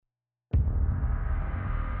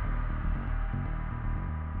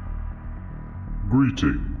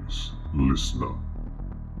Greetings, listener.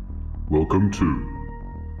 Welcome to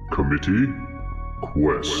Committee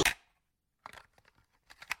Quest.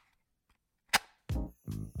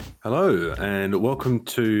 Hello, and welcome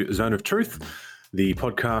to Zone of Truth, the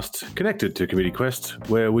podcast connected to Committee Quest,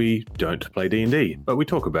 where we don't play D&D, but we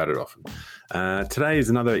talk about it often. Today is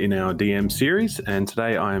another in our DM series, and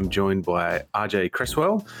today I am joined by RJ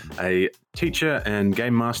Cresswell, a teacher and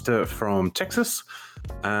game master from Texas.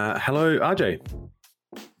 Hello, RJ.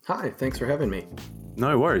 Hi, thanks for having me.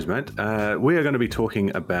 No worries, mate. We are going to be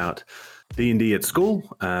talking about D&D at school,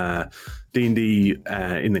 D&D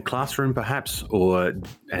in the classroom perhaps,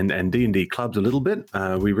 and D&D clubs a little bit.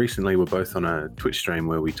 We recently were both on a Twitch stream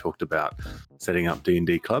where we talked about setting up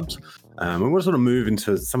D&D clubs. We want to sort of move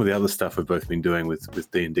into some of the other stuff we've both been doing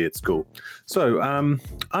with D&D at school. So,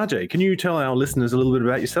 RJ, can you tell our listeners a little bit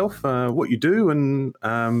about yourself, what you do, and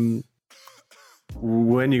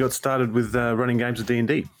when you got started with running games of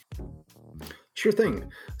D&D? Sure thing.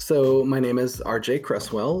 So my name is RJ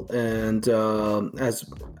Cresswell, and as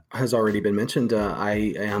has already been mentioned,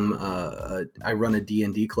 I run a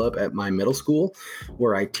D&D club at my middle school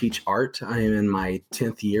where I teach art. I am in my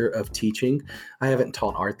 10th year of teaching. I haven't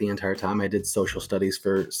taught art the entire time. I did social studies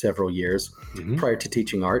for several years prior to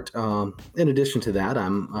teaching art. In addition to that,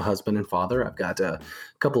 I'm a husband and father. I've got a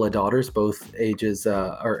couple of daughters, both ages 10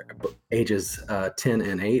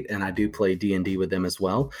 and 8, and I do play D&D with them as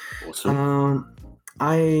well. Awesome.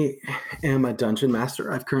 I am a dungeon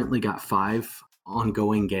master. I've currently got 5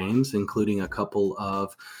 ongoing games, including a couple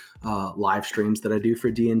of live streams that I do for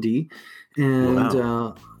D&D. And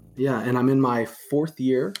Wow. and I'm in my 4th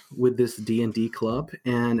year with this D&D club.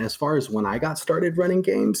 And as far as when I got started running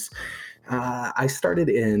games, I started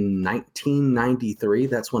in 1993.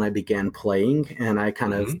 That's when I began playing, and I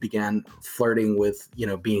kind of began flirting with,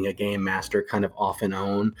 being a game master kind of off and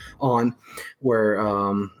on where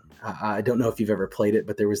I don't know if you've ever played it,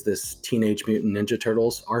 but there was this Teenage Mutant Ninja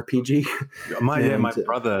Turtles RPG.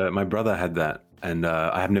 My brother had that, and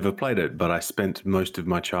I have never played it, but I spent most of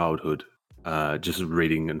my childhood just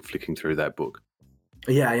reading and flicking through that book.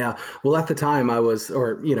 Yeah. Well, at the time I was,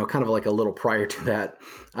 kind of like a little prior to that,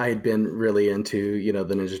 I had been really into,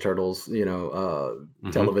 the Ninja Turtles,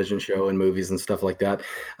 television show and movies and stuff like that.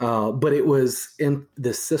 But it was in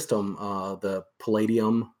this system, the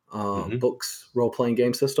Palladium books role-playing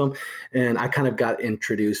game system, and I kind of got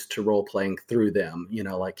introduced to role-playing through them,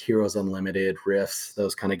 like Heroes Unlimited, Rifts,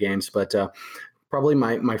 those kind of games. But probably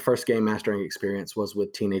my first game mastering experience was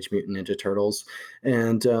with Teenage Mutant Ninja Turtles,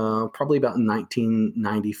 and probably about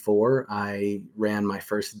 1994 I ran my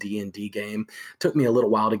first D&D game. Took me a little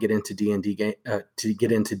while to get into D&D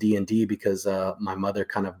because my mother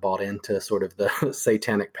kind of bought into sort of the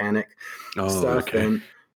satanic panic stuff. Okay.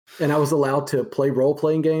 And I was allowed to play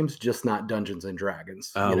role-playing games, just not Dungeons and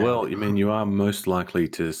Dragons. Well, you are most likely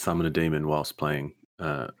to summon a demon whilst playing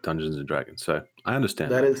Dungeons and Dragons, so I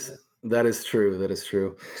understand. That is true. That is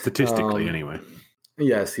true. Statistically, anyway.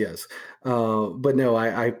 Yes. But no,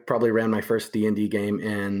 I probably ran my first D&D game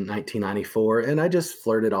in 1994, and I just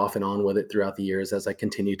flirted off and on with it throughout the years as I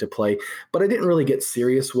continued to play. But I didn't really get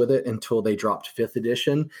serious with it until they dropped 5th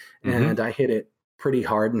edition, and I hit it pretty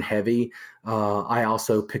hard and heavy. I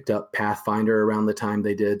also picked up Pathfinder around the time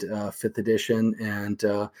they did 5th edition, and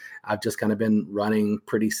I've just kind of been running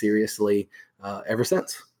pretty seriously ever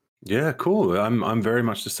since. Yeah, cool. I'm very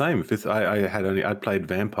much the same. I'd played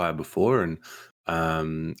Vampire before, and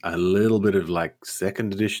a little bit of like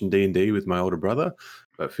 2nd edition D&D with my older brother,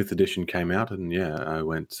 but 5th edition came out, and I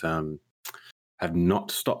went. Have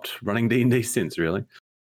not stopped running D&D since, really.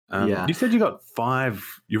 You said you're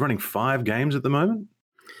running 5 games at the moment?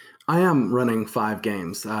 I am running 5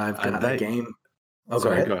 games. I've got a game.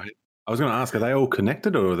 Sorry, go ahead. I was going to ask, are they all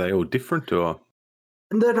connected or are they all different? Or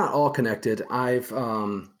They're not all connected. I've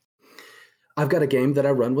got a game that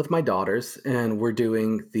I run with my daughters, and we're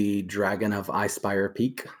doing the Dragon of Icespire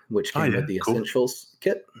Peak, which came with the Essentials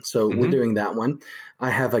kit. So we're doing that one. I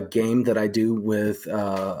have a game that I do with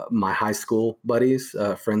my high school buddies,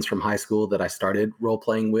 friends from high school that I started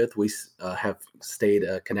role-playing with. We have stayed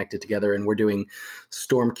connected together, and we're doing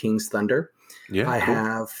Storm King's Thunder. I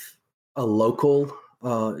have a local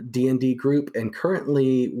D&D group, and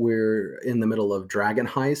currently we're in the middle of Dragon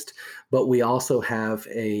Heist, but we also have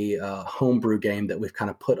a homebrew game that we've kind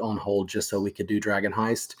of put on hold just so we could do Dragon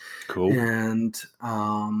Heist. Cool. And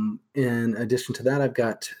in addition to that, I've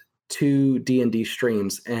got 2 D&D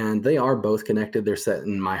streams, and they are both connected. They're set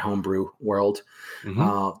in my homebrew world.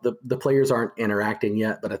 The players aren't interacting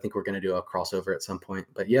yet, but I think we're going to do a crossover at some point.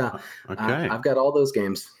 But yeah, okay. I've got all those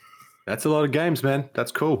games. That's a lot of games, man.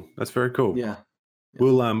 That's cool. That's very cool. Yeah.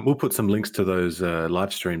 We'll put some links to those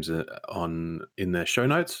live streams in the show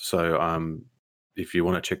notes. So if you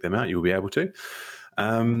want to check them out, you'll be able to.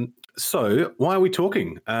 So why are we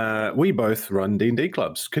talking? We both run D&D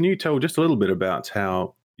clubs. Can you tell just a little bit about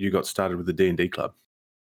how you got started with the D&D club?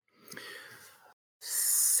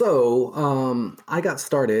 So I got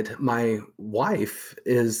started. My wife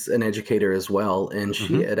is an educator as well, and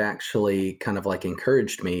she had actually kind of like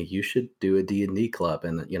encouraged me, you should do a D&D club.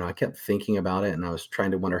 And, I kept thinking about it, and I was trying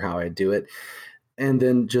to wonder how I'd do it. And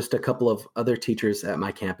then just a couple of other teachers at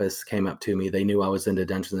my campus came up to me. They knew I was into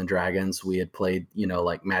Dungeons and Dragons. We had played,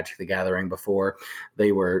 like Magic the Gathering before.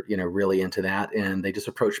 They were, really into that. And they just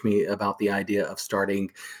approached me about the idea of starting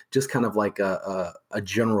just kind of like a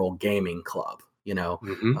general gaming club.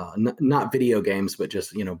 Not video games, but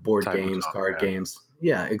just, board games, card games.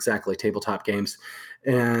 Yeah, exactly. Tabletop games.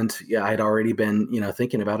 And I had already been,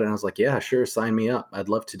 thinking about it. And I was like, yeah, sure. Sign me up. I'd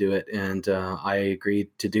love to do it. And I agreed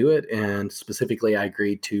to do it. And specifically, I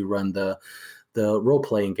agreed to run the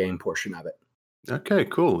role-playing game portion of it. Okay,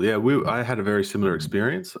 cool. Yeah, I had a very similar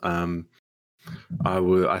experience.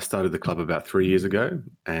 I started the club about 3 years ago,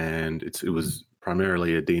 and it was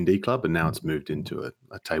primarily a D&D club, and now it's moved into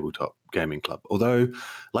a tabletop gaming club. Although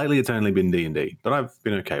lately it's only been D&D, but I've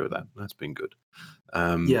been okay with that. That's been good.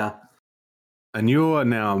 Yeah. And you're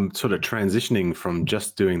now sort of transitioning from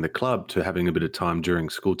just doing the club to having a bit of time during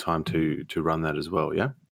school time to run that as well,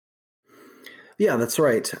 yeah? Yeah, that's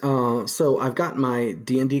right. So I've got my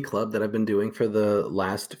D&D club that I've been doing for the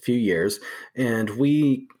last few years, and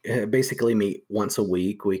we basically meet once a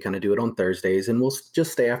week. We kind of do it on Thursdays, and we'll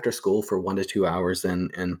just stay after school for 1 to 2 hours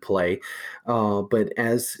and play. But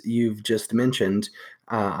as you've just mentioned,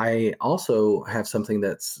 I also have something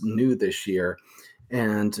that's new this year.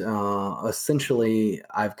 And essentially,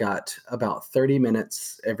 I've got about 30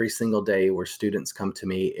 minutes every single day where students come to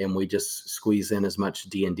me, and we just squeeze in as much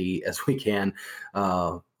D&D as we can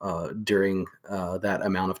during that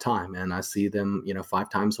amount of time. And I see them, 5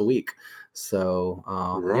 times a week. So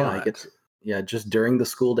I get just during the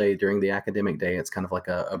school day, during the academic day, it's kind of like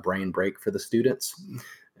a brain break for the students.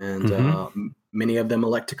 And many of them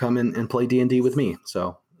elect to come in and play D&D with me.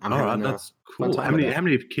 So I'm having that's cool. How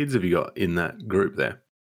many kids have you got in that group there?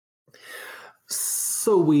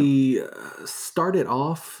 So we started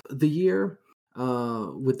off the year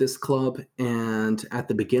with this club, and at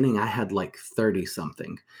the beginning I had like 30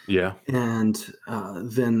 something. Yeah. And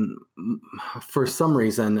then for some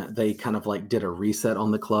reason they kind of like did a reset on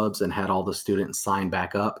the clubs and had all the students sign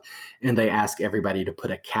back up, and they ask everybody to put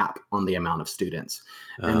a cap on the amount of students.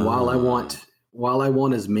 And while I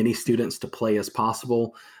want as many students to play as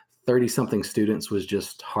possible, 30-something students was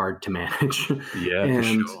just hard to manage. Yeah, for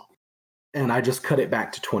sure. And I just cut it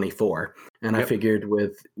back to 24. And I figured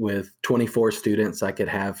with 24 students, I could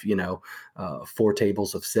have, 4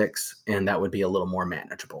 tables of 6, and that would be a little more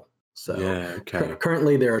manageable. So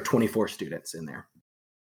currently there are 24 students in there.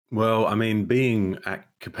 Well, I mean, being at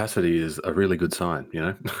capacity is a really good sign,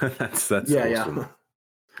 that's awesome. Yeah.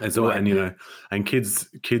 As well, and and kids,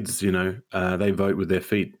 they vote with their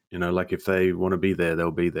feet. Like if they want to be there, they'll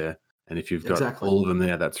be there. And if you've got all of them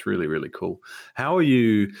there, that's really, really cool. How are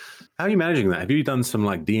you managing that? Have you done some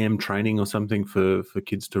like DM training or something for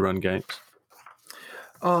kids to run games?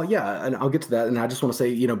 Yeah, and I'll get to that. And I just want to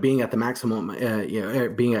say, being at the maximum,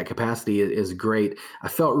 being at capacity is great. I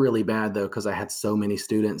felt really bad though, because I had so many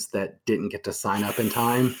students that didn't get to sign up in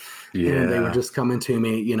time. Yeah. And they were just coming to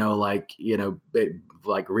me,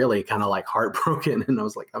 like really kind of like heartbroken. And I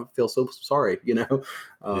was like, I feel so sorry,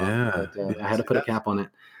 I had to put a cap on it.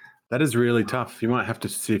 That is really tough. You might have to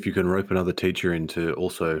see if you can rope another teacher into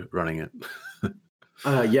also running it.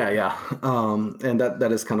 Yeah. And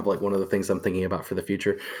that is kind of like one of the things I'm thinking about for the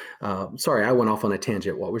future. Sorry, I went off on a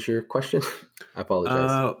tangent. What was your question? I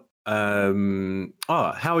apologize.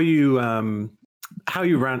 How are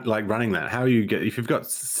you running that? How you if you've got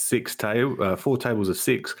 4 tables of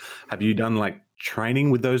 6, have you done like training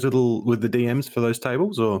with with the DMs for those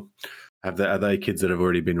tables, or are they kids that have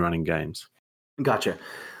already been running games? Gotcha.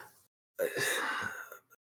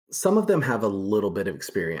 Some of them have a little bit of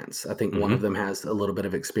experience. I think one of them has a little bit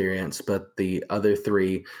of experience, but the other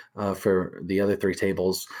 3 for the other 3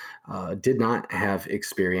 tables did not have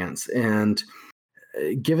experience. And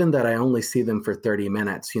given that I only see them for 30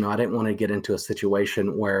 minutes, I didn't want to get into a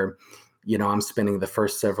situation where, I'm spending the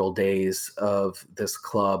first several days of this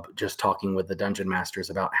club just talking with the dungeon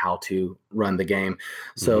masters about how to run the game.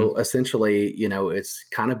 So essentially, it's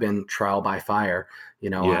kind of been trial by fire.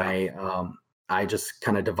 I just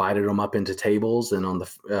kind of divided them up into tables, and on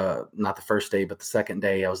the not the first day, but the second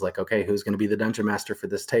day, I was like, okay, who's going to be the dungeon master for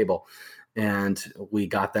this table? And we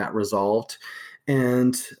got that resolved.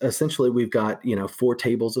 And essentially, we've got, 4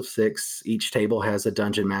 tables of 6. Each table has a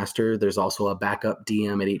dungeon master. There's also a backup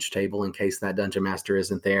DM at each table in case that dungeon master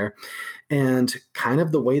isn't there. And kind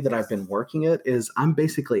of the way that I've been working it is I'm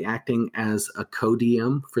basically acting as a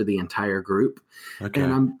co-DM for the entire group. Okay.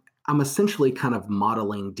 And I'm essentially kind of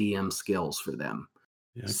modeling DM skills for them.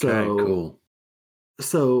 Okay, So cool.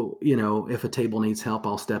 if a table needs help,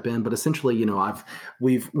 I'll step in. But essentially,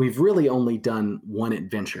 we've really only done one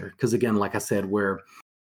adventure because, again, like I said, we're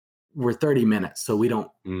 30 minutes, so we don't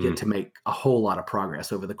get to make a whole lot of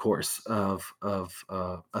progress over the course of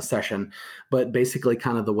a session. But basically,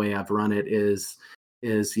 kind of the way I've run it is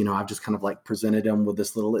I've just kind of like presented them with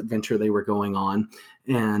this little adventure they were going on,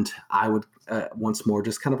 and I would once more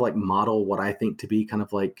just kind of like model what I think to be kind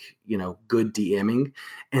of like good DMing,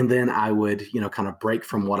 and then I would kind of break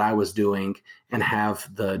from what I was doing and have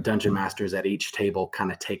the dungeon masters at each table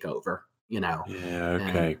kind of take over. Yeah.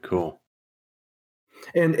 Okay. Cool.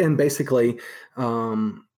 And basically,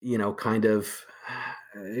 kind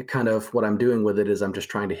of what I'm doing with it is I'm just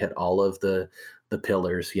trying to hit all of the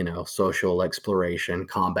pillars, social, exploration,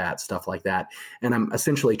 combat, stuff like that. And I'm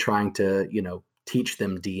essentially trying to, teach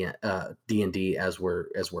them D&D as we're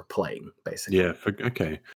playing, basically. Yeah.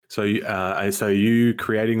 Okay. So, so are you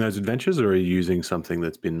creating those adventures, or are you using something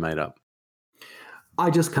that's been made up? I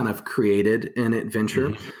just kind of created an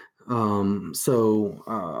adventure. Kind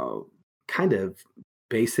of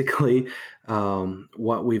basically,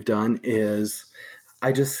 what we've done is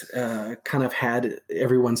I just kind of had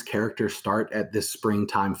everyone's character start at this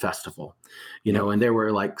springtime festival, and there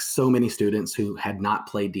were like so many students who had not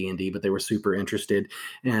played D&D, but they were super interested.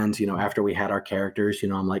 And, after we had our characters,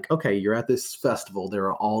 I'm like, okay, you're at this festival. There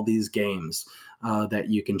are all these games that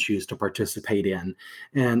you can choose to participate in.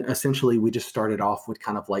 And essentially, we just started off with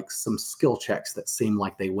kind of like some skill checks that seemed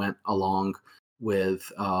like they went along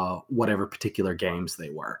with whatever particular games they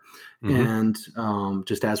were. And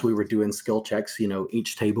just as we were doing skill checks,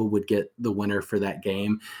 each table would get the winner for that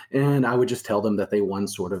game. And I would just tell them that they won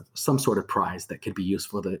some sort of prize that could be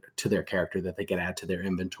useful to their character that they could add to their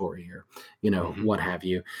inventory or, what have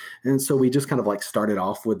you. And so we just kind of like started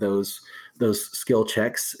off with those skill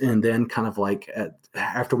checks. And then kind of like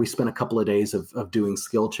after we spent a couple of days of doing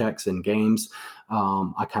skill checks and games,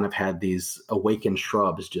 I kind of had these awakened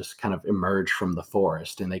shrubs just kind of emerge from the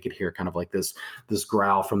forest, and they could hear kind of like this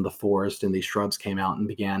growl from the forest, and these shrubs came out and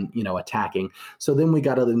began, attacking. So then we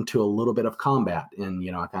got into a little bit of combat, and,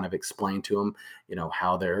 I kind of explained to them,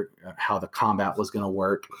 how the combat was going to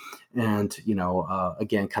work. And,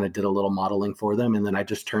 again, kind of did a little modeling for them. And then I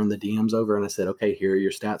just turned the DMs over and I said, okay, here are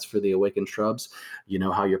your stats for the awakened shrubs. You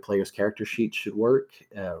know how your player's character sheet should work.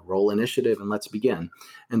 Roll initiative and let's begin.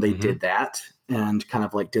 And they did that and kind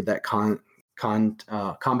of like did that combat.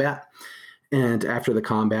 And after the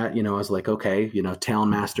combat, I was like, okay, Town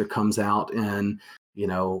Master comes out and,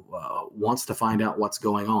 wants to find out what's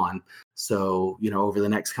going on. So, over the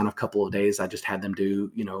next kind of couple of days, I just had them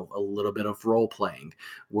do, a little bit of role playing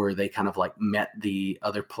where they kind of like met the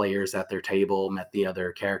other players at their table, met the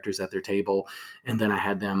other characters at their table. And then I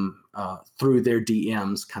had them through their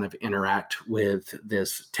DMs kind of interact with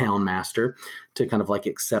this town master to kind of like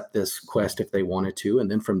accept this quest if they wanted to. And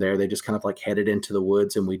then from there, they just kind of like headed into the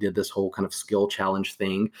woods, and we did this whole kind of skill challenge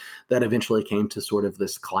thing that eventually came to sort of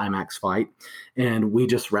this climax fight. And we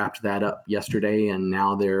just wrapped that up yesterday, and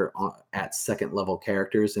now they're at second level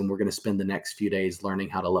characters, and we're going to spend the next few days learning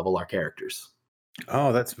how to level our characters.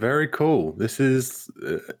 Oh, that's very cool. This is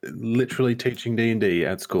literally teaching D&D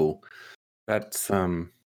at school. That's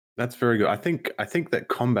very good. I think that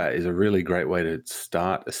combat is a really great way to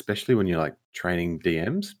start, especially when you're like training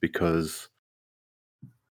DMs, because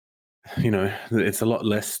it's a lot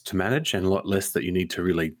less to manage and a lot less that you need to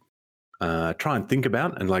really try and think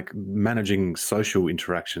about, and like managing social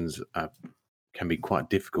interactions can be quite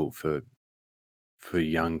difficult for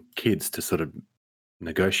young kids to sort of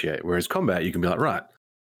negotiate. Whereas combat, you can be like, right,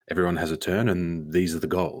 everyone has a turn and these are the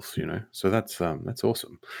goals, So that's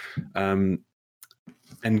awesome.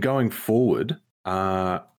 And going forward,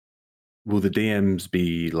 will the DMs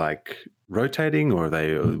be like rotating, or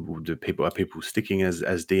are people sticking as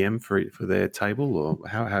DM for their table, or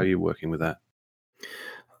how are you working with that?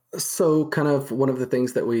 So kind of one of the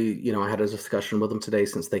things that we, I had a discussion with them today,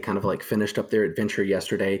 since they kind of like finished up their adventure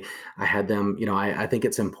yesterday. I had them, I think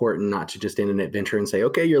it's important not to just end an adventure and say,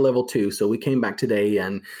 okay, you're level 2. So we came back today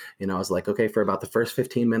and, I was like, okay, for about the first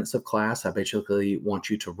 15 minutes of class, I basically want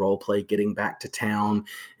you to role play getting back to town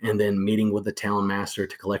and then meeting with the town master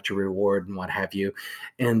to collect your reward and what have you.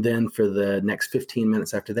 And then for the next 15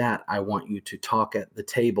 minutes after that, I want you to talk at the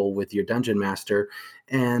table with your dungeon master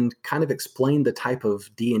and kind of explain the type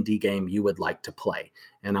of D&D game you would like to play.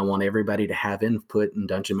 And I want everybody to have input. And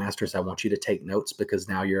Dungeon Masters, I want you to take notes, because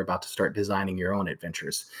now you're about to start designing your own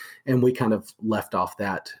adventures. And we kind of left off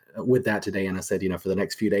that with that today. And I said, for the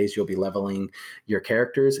next few days, you'll be leveling your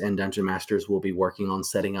characters, and Dungeon Masters will be working on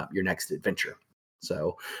setting up your next adventure.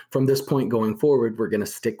 So from this point going forward, we're going to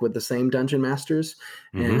stick with the same Dungeon Masters,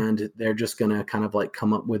 and they're just going to kind of like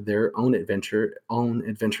come up with their own adventure,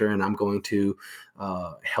 and I'm going to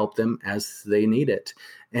help them as they need it.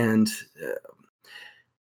 And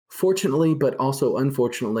fortunately, but also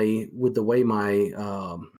unfortunately, with the way my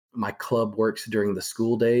club works during the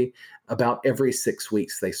school day, about every 6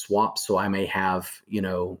 weeks they swap. So I may have,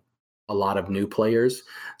 a lot of new players.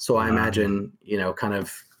 So I imagine, kind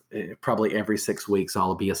of probably every 6 weeks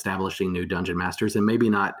I'll be establishing new Dungeon Masters, and maybe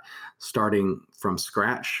not starting from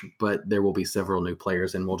scratch, but there will be several new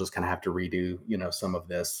players, and we'll just kind of have to redo, some of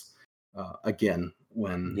this again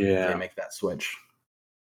when they make that switch.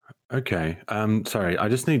 Okay. Sorry, I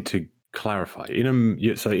just need to clarify.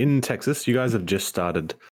 So in Texas, you guys have just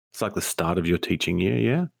started. It's like the start of your teaching year,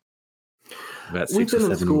 yeah? We've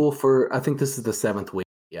been in school for, I think this is the 7th week.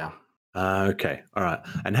 Yeah. Okay. All right.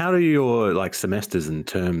 And how are your semesters and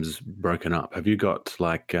terms broken up? Have you got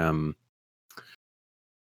broken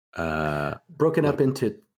up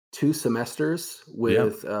into 2 semesters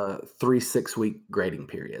with 3 6-week grading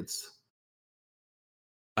periods?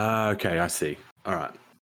 Okay, I see. All right.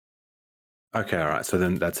 Okay, all right. So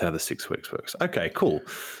then that's how the 6 weeks works. Okay, cool.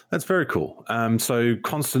 That's very cool. So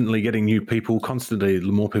constantly getting new people, constantly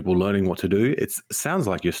more people learning what to do. It sounds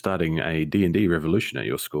like you're starting a D&D revolution at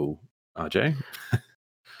your school, RJ.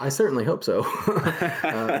 I certainly hope so.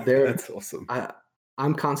 That's awesome.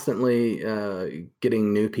 I'm constantly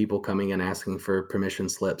getting new people coming and asking for permission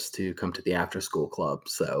slips to come to the after school club.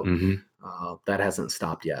 So that hasn't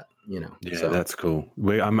stopped yet. Yeah, so. That's cool.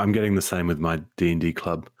 I'm getting the same with my D&D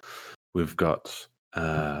club. We've got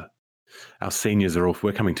our seniors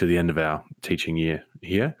we're coming to the end of our teaching year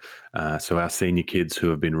here. So our senior kids who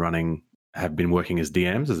have been working as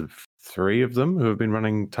DMs. There's 3 of them who have been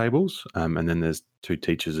running tables. And then there's 2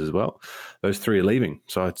 teachers as well. Those 3 are leaving.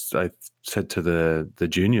 So I said to the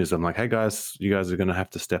juniors, I'm like, hey guys, you guys are going to have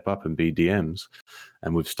to step up and be DMs.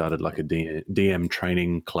 And we've started like a DM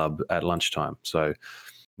training club at lunchtime. So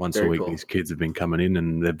once a week, these kids have been coming in,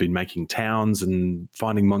 and they've been making towns and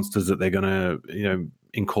finding monsters that they're going to,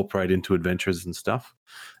 incorporate into adventures and stuff.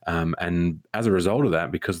 And as a result of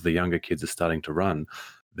that, because the younger kids are starting to run,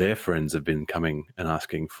 their friends have been coming and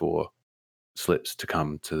asking for slips to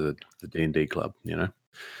come to the D&D club.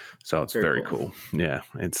 So it's very cool. Yeah,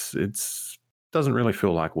 it's doesn't really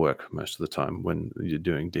feel like work most of the time when you're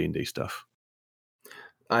doing D&D stuff.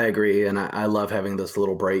 I agree, and I love having this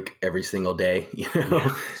little break every single day.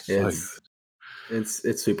 It's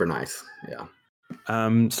super nice. Yeah.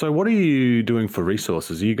 So what are you doing for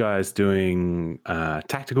resources? Are you guys doing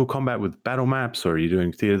tactical combat with battle maps, or are you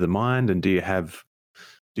doing Theatre of the Mind? And do you have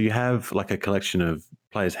like a collection of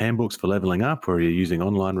players' handbooks for leveling up, or are you using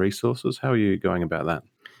online resources? How are you going about that?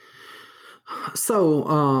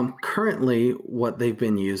 So currently, what they've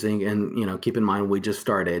been using, and keep in mind we just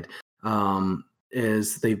started.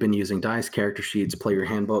 Is they've been using dice, character sheets, player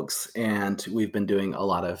handbooks, and we've been doing a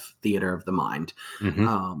lot of Theater of the Mind.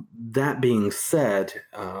 That being said,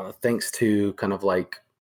 thanks to kind of like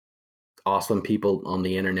awesome people on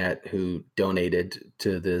the internet who donated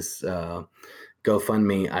to this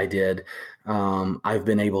GoFundMe I did, I've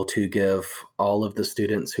been able to give all of the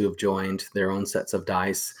students who have joined their own sets of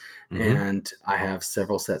dice, and I have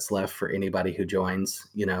several sets left for anybody who joins,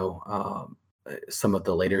 some of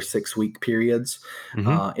the later 6-week periods.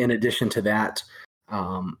 In addition to that,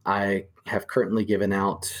 I have currently given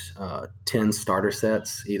out 10 starter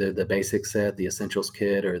sets, either the basic set, the essentials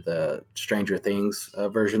kit, or the Stranger Things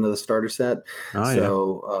version of the starter set.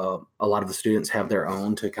 So a lot of the students have their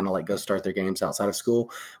own to kind of like go start their games outside of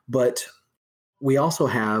school. But we also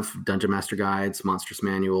have Dungeon Master guides, monstrous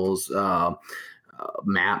manuals,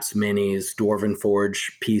 maps, minis, Dwarven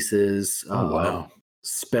Forge pieces.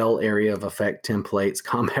 Spell area of effect templates,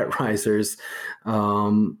 combat risers.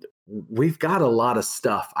 We've got a lot of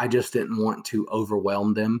stuff. I just didn't want to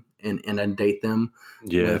overwhelm them and inundate them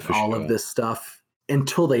with all of this stuff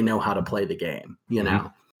until they know how to play the game,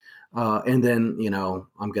 and then,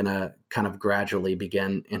 I'm going to kind of gradually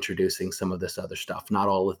begin introducing some of this other stuff, not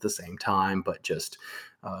all at the same time, but just,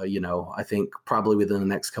 I think probably within the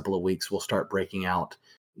next couple of weeks, we'll start breaking out,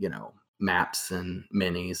 maps and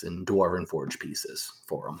minis and Dwarven Forge pieces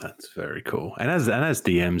for them. That's very cool. And as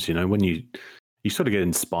DMs, when you sort of get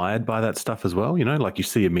inspired by that stuff as well, like you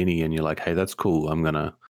see a mini and you're like, hey, that's cool. I'm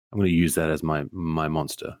gonna I'm going to use that as my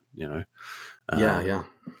monster, Yeah.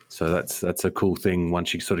 So that's a cool thing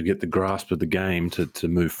once you sort of get the grasp of the game to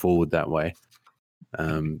move forward that way.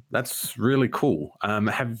 That's really cool.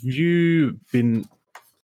 Have you been?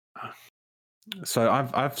 So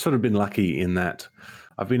I've sort of been lucky in that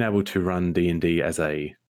I've been able to run D&D as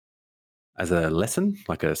a lesson,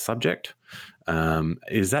 like a subject.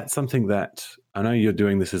 Is that something that I know you're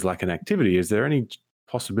doing this as like an activity? Is there any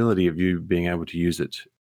possibility of you being able to use it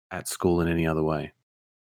at school in any other way?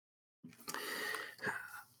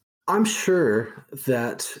 I'm sure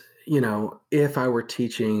that, if I were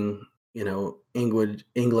teaching,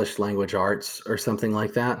 English language arts or something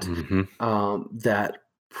like that, that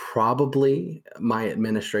probably my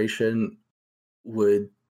administration would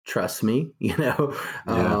trust me,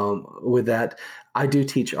 with that. I do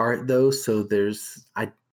teach art though, so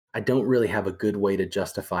I don't really have a good way to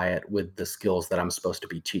justify it with the skills that I'm supposed to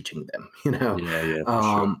be teaching them, Yeah, for sure.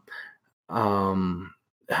 Um, um,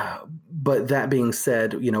 but that being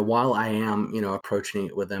said, while I am, approaching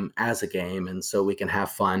it with them as a game, and so we can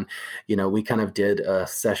have fun, we kind of did a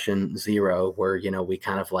session 0 where, we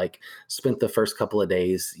kind of like spent the first couple of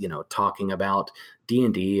days, talking about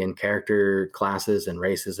D&D and character classes and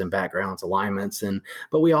races and backgrounds, alignments,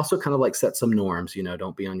 but we also kind of like set some norms,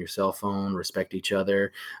 don't be on your cell phone, respect each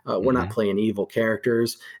other. We're not playing evil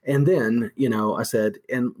characters. And then, I said,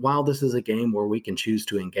 and while this is a game where we can choose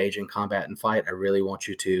to engage in combat and fight, I really want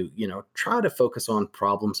you to, try to focus on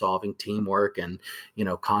problem solving, teamwork, and,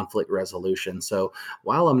 conflict resolution. So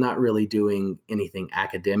while I'm not really doing anything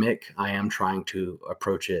academic, I am trying to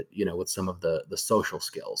approach it, with some of the social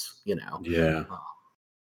skills, Yeah.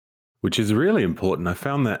 Which is really important. I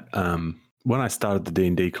found that when I started the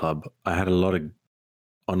D&D club, I had a lot of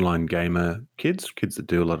online gamer kids that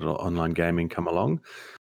do a lot of online gaming come along,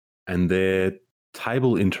 and their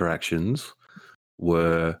table interactions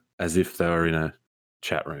were as if they were in a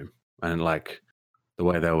chat room, and like the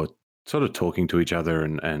way they were sort of talking to each other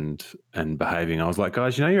and behaving. I was like,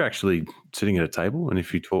 guys, you're actually sitting at a table, and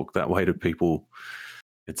if you talk that way to people,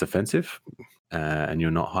 it's offensive, and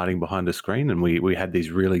you're not hiding behind a screen. And we had these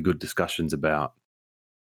really good discussions about,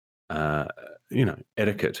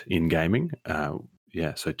 etiquette in gaming.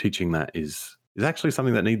 So teaching that is actually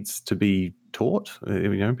something that needs to be taught,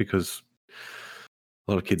 because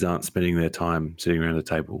a lot of kids aren't spending their time sitting around a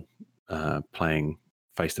table playing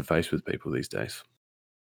face-to-face with people these days.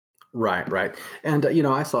 Right. And,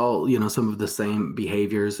 I saw, some of the same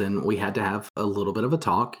behaviors, and we had to have a little bit of a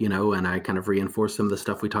talk, and I kind of reinforced some of the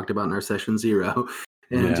stuff we talked about in our session 0.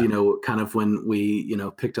 And, kind of when we,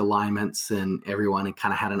 picked alignments, and everyone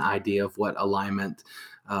kind of had an idea of what alignment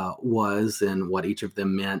was and what each of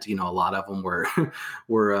them meant. A lot of them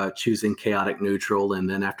were choosing chaotic neutral. And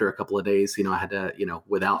then after a couple of days, I had to,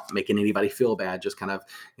 without making anybody feel bad, just kind of,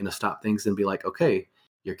 stop things and be like, okay,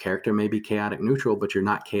 your character may be chaotic neutral, but you're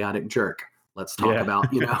not chaotic jerk. Let's talk about,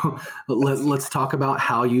 let's talk about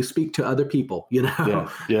how you speak to other people, Yeah.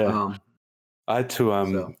 I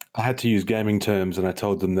had to use gaming terms, and I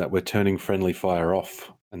told them that we're turning friendly fire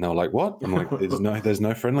off, and they were like, "What?" I'm like, "There's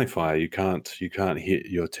no friendly fire. You can't hit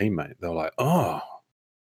your teammate." They were like, "Oh,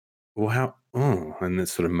 well, how?" Oh, and it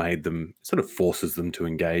sort of forces them to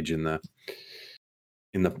engage in the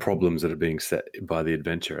problems that are being set by the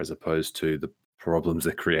adventure, as opposed to the problems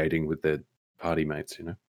they're creating with their party mates.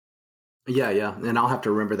 Yeah. And I'll have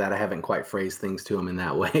to remember that. I haven't quite phrased things to them in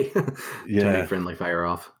that way. Turning friendly fire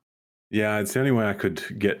off. Yeah, it's the only way I could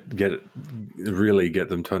really get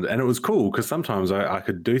them to, and it was cool because sometimes I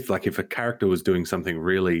could do, like, if a character was doing something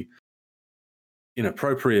really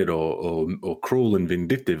inappropriate or cruel and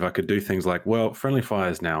vindictive, I could do things like, well, friendly fire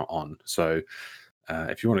is now on, so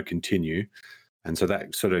if you want to continue, and so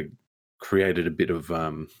that sort of created a bit of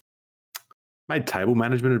made table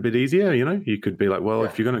management a bit easier. You could be like, well,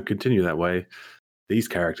 if you're going to continue that way, these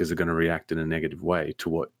characters are going to react in a negative way to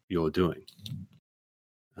what you're doing.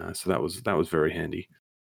 So that was very handy.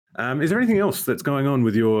 Is there anything else that's going on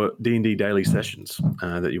with your D&D daily sessions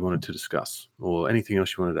that you wanted to discuss, or anything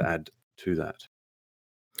else you wanted to add to that?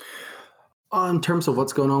 In terms of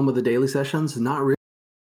what's going on with the daily sessions, not really.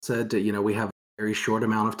 Said, we have a very short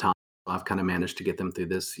amount of time. I've kind of managed to get them through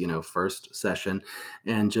this, first session,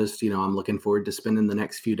 and just, I'm looking forward to spending the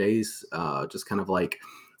next few days just kind of like,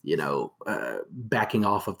 backing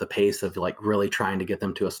off of the pace of like really trying to get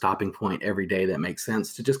them to a stopping point every day that makes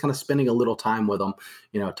sense, to just kind of spending a little time with them,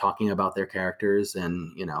 talking about their characters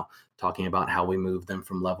and, talking about how we move them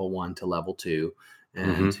from level 1 to level 2,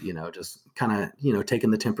 and just kind of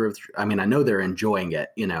taking the temper of. I mean, I know they're enjoying it,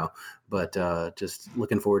 but just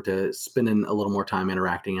looking forward to spending a little more time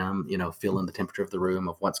interacting them, feeling the temperature of the room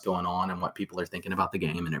of what's going on and what people are thinking about the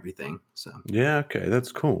game and everything. So Yeah, okay,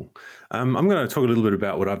 that's cool. I'm going to talk a little bit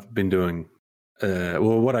about what I've been doing.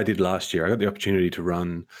 What I did last year. I got the opportunity to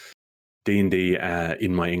run D&D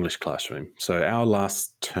in my English classroom. So our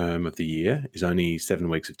last term of the year is only 7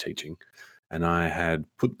 weeks of teaching, and I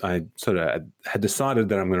sort of had decided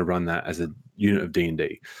that I'm going to run that as a unit of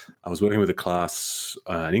D&D. I was working with a class,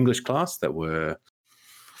 an English class that were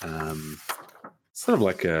sort of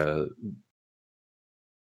like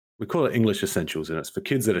we call it English Essentials, and it's for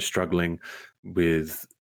kids that are struggling with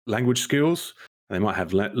language skills. They might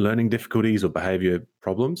have learning difficulties or behavior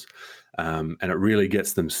problems, and it really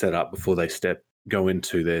gets them set up before they go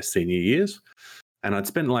into their senior years. And I'd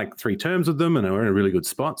spent like 3 terms with them, and they were in a really good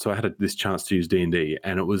spot. So I had this chance to use D&D,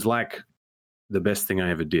 and it was like the best thing I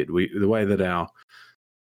ever did. The way that our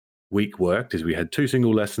week worked is we had 2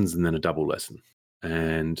 single lessons and then a double lesson.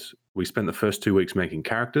 And we spent the first 2 weeks making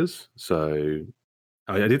characters. So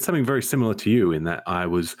I did something very similar to you in that I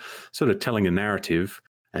was sort of telling a narrative,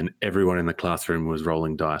 and everyone in the classroom was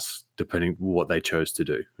rolling dice depending what they chose to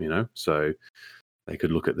do, So they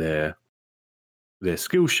could look at their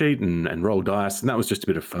skill sheet and roll dice, and that was just a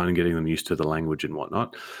bit of fun getting them used to the language and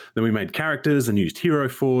whatnot. Then we made characters and used Hero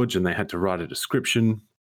Forge, and they had to write a description.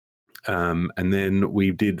 And then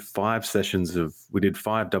we did 5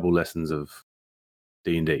 double lessons of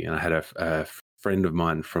D&D, and I had a friend of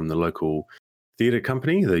mine from the local theatre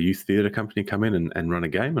company, the youth theatre company, come in and run a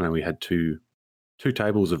game, and we had two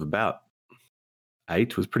tables of about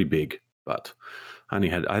 8. It was pretty big, but I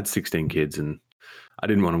had 16 kids, and I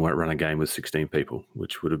didn't want to run a game with 16 people,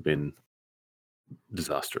 which would have been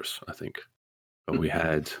disastrous, I think. But we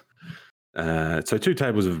had 2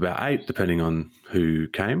 tables of about 8, depending on who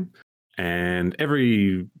came. And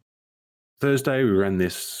every Thursday we ran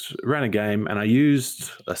a game, and I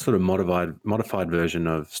used a sort of modified version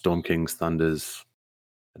of Storm King's Thunder's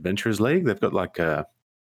Adventurers League. They've got like the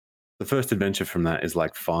first adventure from that is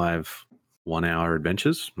like 5 one-hour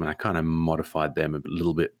adventures, and I kind of modified them a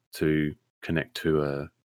little bit to connect to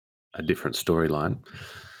a different storyline.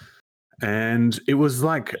 And it was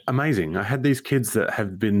like amazing. I had these kids that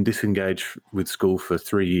have been disengaged with school for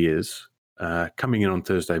 3 years coming in on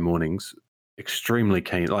Thursday mornings, extremely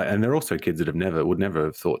keen. And they're also kids that would never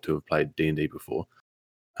have thought to have played D&D before.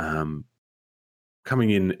 Coming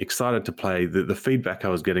in excited to play. The feedback I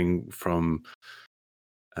was getting from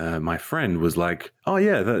my friend was like, oh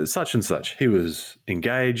yeah, such and such. He was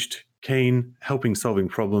engaged, keen, helping, solving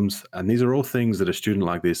problems. And these are all things that a student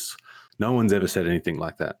like this, no one's ever said anything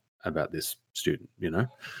like that about this student,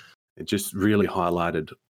 It just really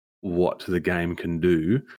highlighted what the game can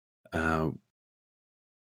do to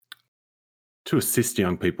assist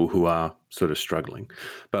young people who are sort of struggling.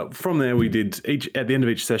 But from there, we did at the end of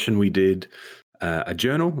each session, we did a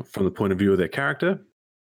journal from the point of view of their character.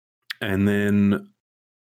 And then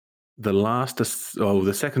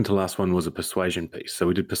the second to last one was a persuasion piece. So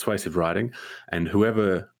we did persuasive writing, and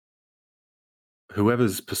whoever's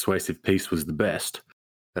persuasive piece was the best,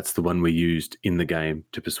 that's the one we used in the game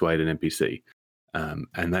to persuade an NPC.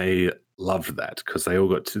 And they loved that because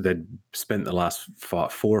they'd spent the last 4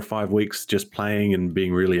 or 5 weeks just playing and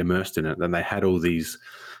being really immersed in it. And they had all these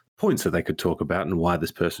points that they could talk about and why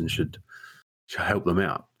this person should help them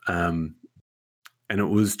out. And it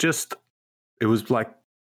was like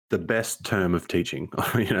the best term of teaching,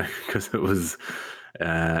 because it was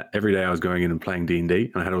every day I was going in and playing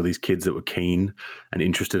D&D, and I had all these kids that were keen and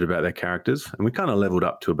interested about their characters, and we kind of leveled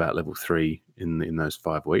up to about level 3 in those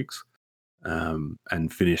 5 weeks,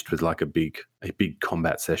 and finished with like a big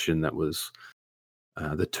combat session that was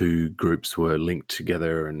the 2 groups were linked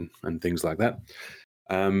together and things like that.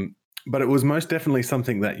 But it was most definitely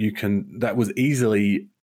something that was easily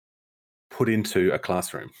put into a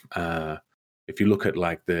classroom. If you look at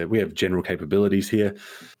we have general capabilities here,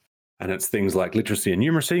 and it's things like literacy and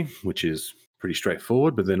numeracy, which is pretty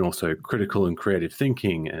straightforward, but then also critical and creative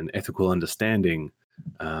thinking and ethical understanding.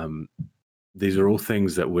 These are all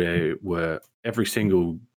things that were every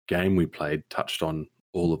single game we played touched on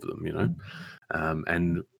all of them,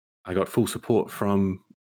 and I got full support from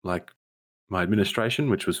my administration,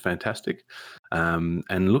 which was fantastic. And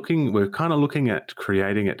we're kind of looking at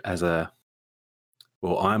creating it as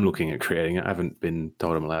I'm looking at creating it. I haven't been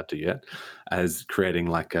told I'm allowed to yet, as creating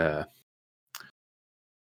like an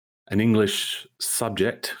English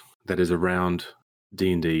subject that is around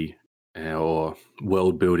D&D or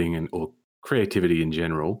world building or creativity in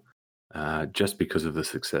general, just because of the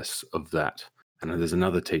success of that. And there's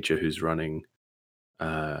another teacher who's running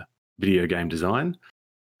video game design,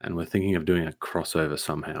 and we're thinking of doing a crossover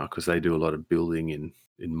somehow because they do a lot of building in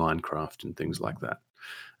Minecraft and things like that.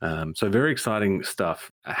 So very exciting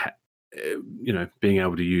stuff. Being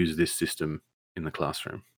able to use this system in the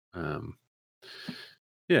classroom.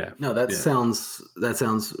 Yeah. No, that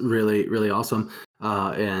sounds really, really awesome.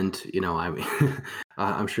 And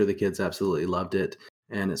I'm sure the kids absolutely loved it.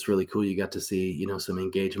 And it's really cool. You got to see, some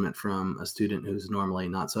engagement from a student who's normally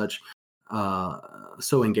not such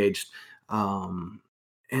so engaged.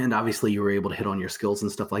 And obviously you were able to hit on your skills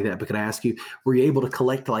and stuff like that. But could I ask you, were you able to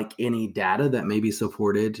collect like any data that maybe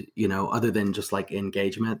supported, other than just like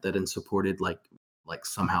engagement that supported like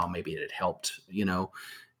somehow maybe it helped, improve?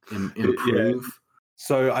 Yeah.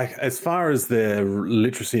 So as far as their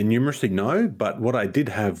literacy and numeracy, no, but what I did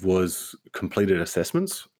have was completed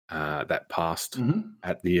assessments that passed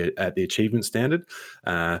at the achievement standard,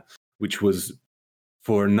 which was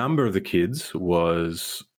for a number of the kids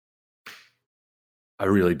was a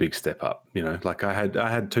really big step up. Like I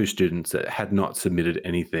had 2 students that had not submitted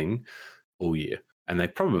anything all year, and they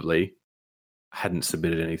probably hadn't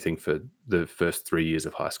submitted anything for the first 3 years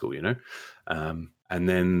of high school. And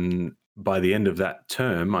then by the end of that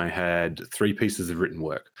term, I had 3 pieces of written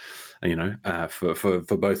work, for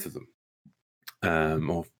both of them,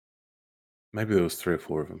 or maybe there was 3 or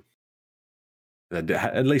 4 of them that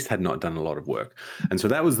at least had not done a lot of work. And so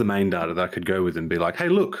that was the main data that I could go with and be like, hey,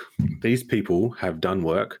 look, these people have done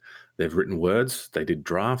work. They've written words. They did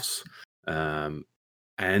drafts.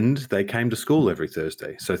 And they came to school every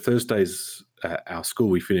Thursday. So Thursdays at our school,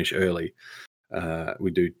 we finish early.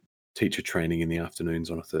 We do teacher training in the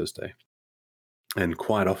afternoons on a Thursday. And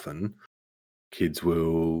quite often,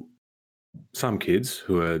 some kids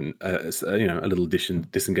who are, a little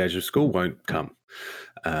disengaged of school won't come,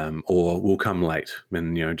 or will come late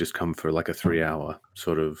and, just come for like a 3-hour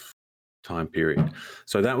sort of time period.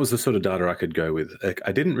 So that was the sort of data I could go with.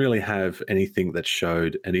 I didn't really have anything that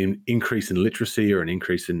showed an increase in literacy or an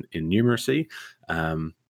increase in numeracy,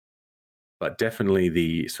 but definitely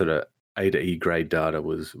the sort of A to E grade data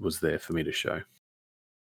was there for me to show.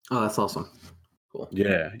 Oh, that's awesome. Cool.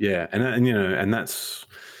 Yeah. And that's,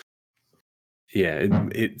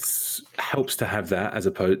 it's helps to have that as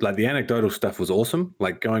opposed, like the anecdotal stuff was awesome.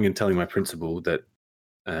 Like going and telling my principal that,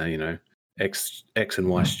 X and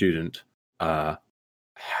Y student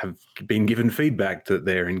have been given feedback that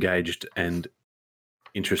they're engaged and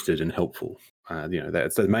interested and helpful.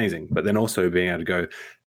 That's amazing. But then also being able to go,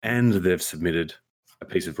 and they've submitted a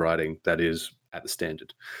piece of writing that is at the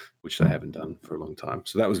standard, which they haven't done for a long time.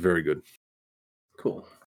 So that was very good. Cool.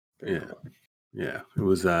 Very cool. Yeah, it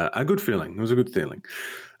was a good feeling. It was a good feeling.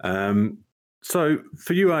 So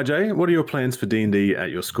for you, RJ, what are your plans for D&D at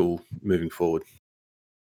your school moving forward?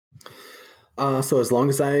 So as long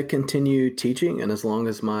as I continue teaching and as long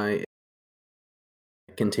as I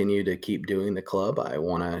continue to keep doing the club, I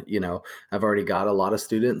want to, I've already got a lot of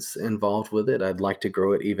students involved with it. I'd like to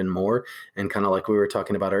grow it even more. And kind of like we were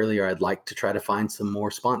talking about earlier, I'd like to try to find some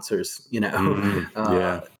more sponsors,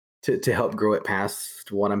 to help grow it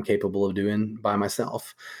past what I'm capable of doing by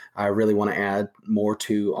myself. I really want to add more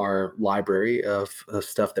to our library of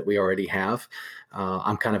stuff that we already have.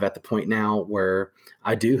 I'm kind of at the point now where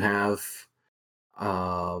I do have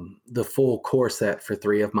the full core set for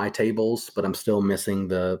 3 of my tables, but I'm still missing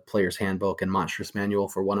the player's handbook and monstrous manual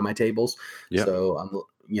for 1 of my tables. Yep. So I'm,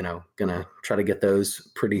 gonna try to get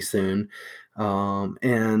those pretty soon.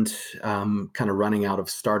 And I'm kind of running out of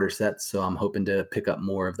starter sets, so I'm hoping to pick up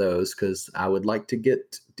more of those because I would like to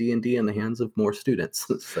get D&D in the hands of more students.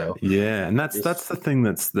 So yeah, and that's the thing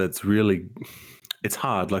that's really, it's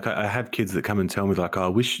hard. Like I have kids that come and tell me like, oh,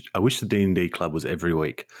 I wish the D&D club was every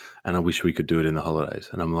week, and I wish we could do it in the holidays.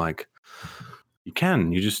 And I'm like,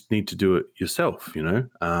 you just need to do it yourself,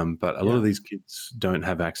 But a lot of these kids don't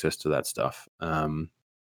have access to that stuff.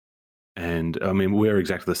 And I mean, we're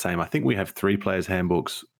exactly the same. I think we have 3 players'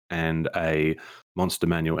 handbooks and a monster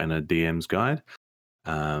manual and a DM's guide.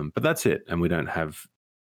 But that's it. And we don't have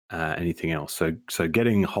anything else. So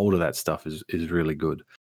getting hold of that stuff is really good.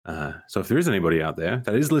 So if there is anybody out there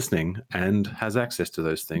that is listening and has access to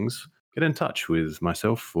those things, get in touch with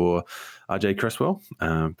myself or RJ Cresswell,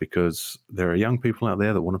 because there are young people out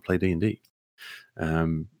there that want to play D&D.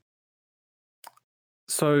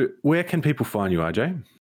 So where can people find you, RJ?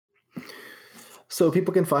 So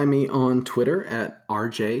people can find me on Twitter at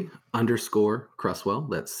RJ_Cresswell.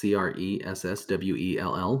 That's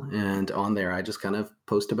CRESSWELL. And on there, I just kind of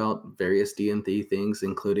post about various D&D things,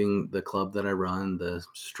 including the club that I run, the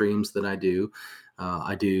streams that I do.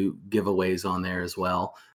 I do giveaways on there as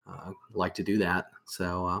well. like to do that.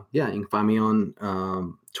 So yeah, you can find me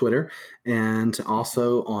on Twitter, and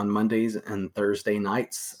also on Mondays and Thursday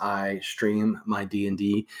nights I stream my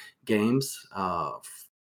D&D games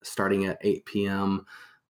starting at 8 p.m.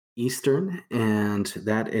 Eastern, and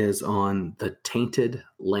that is on the Tainted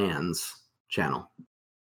Lands channel.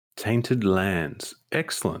 Tainted Lands.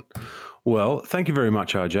 Excellent. Well, thank you very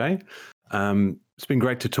much, RJ. It's been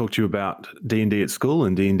great to talk to you about D&D at school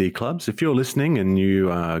and D&D clubs. If you're listening and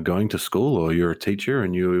you are going to school or you're a teacher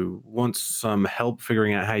and you want some help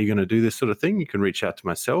figuring out how you're going to do this sort of thing, you can reach out to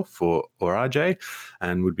myself or RJ,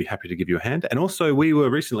 and we'd be happy to give you a hand. And also, we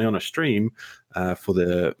were recently on a stream for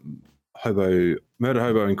the Murder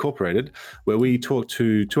Hobo Incorporated, where we talked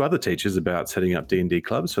to two other teachers about setting up D&D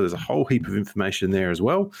clubs. So there's a whole heap of information there as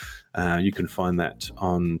well. You can find that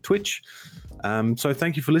on Twitch. So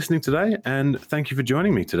thank you for listening today, and thank you for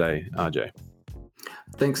joining me today, RJ.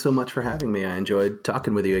 Thanks so much for having me. I enjoyed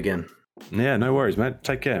talking with you again. Yeah, no worries, mate.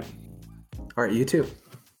 Take care. All right, you too.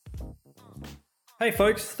 Hey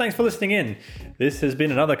folks, thanks for listening in. This has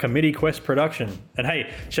been another Committee Quest production. And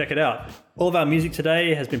hey, check it out. All of our music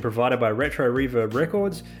today has been provided by Retro Reverb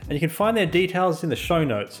Records, and you can find their details in the show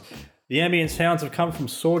notes. The ambient sounds have come from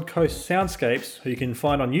Sword Coast Soundscapes, who you can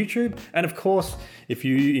find on YouTube. And of course, if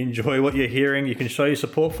you enjoy what you're hearing, you can show your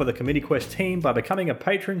support for the Committee Quest team by becoming a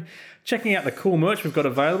patron, checking out the cool merch we've got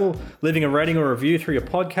available, leaving a rating or review through your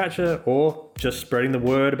podcatcher, or just spreading the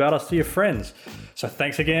word about us to your friends. So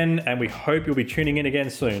thanks again, and we hope you'll be tuning in again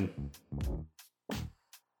soon.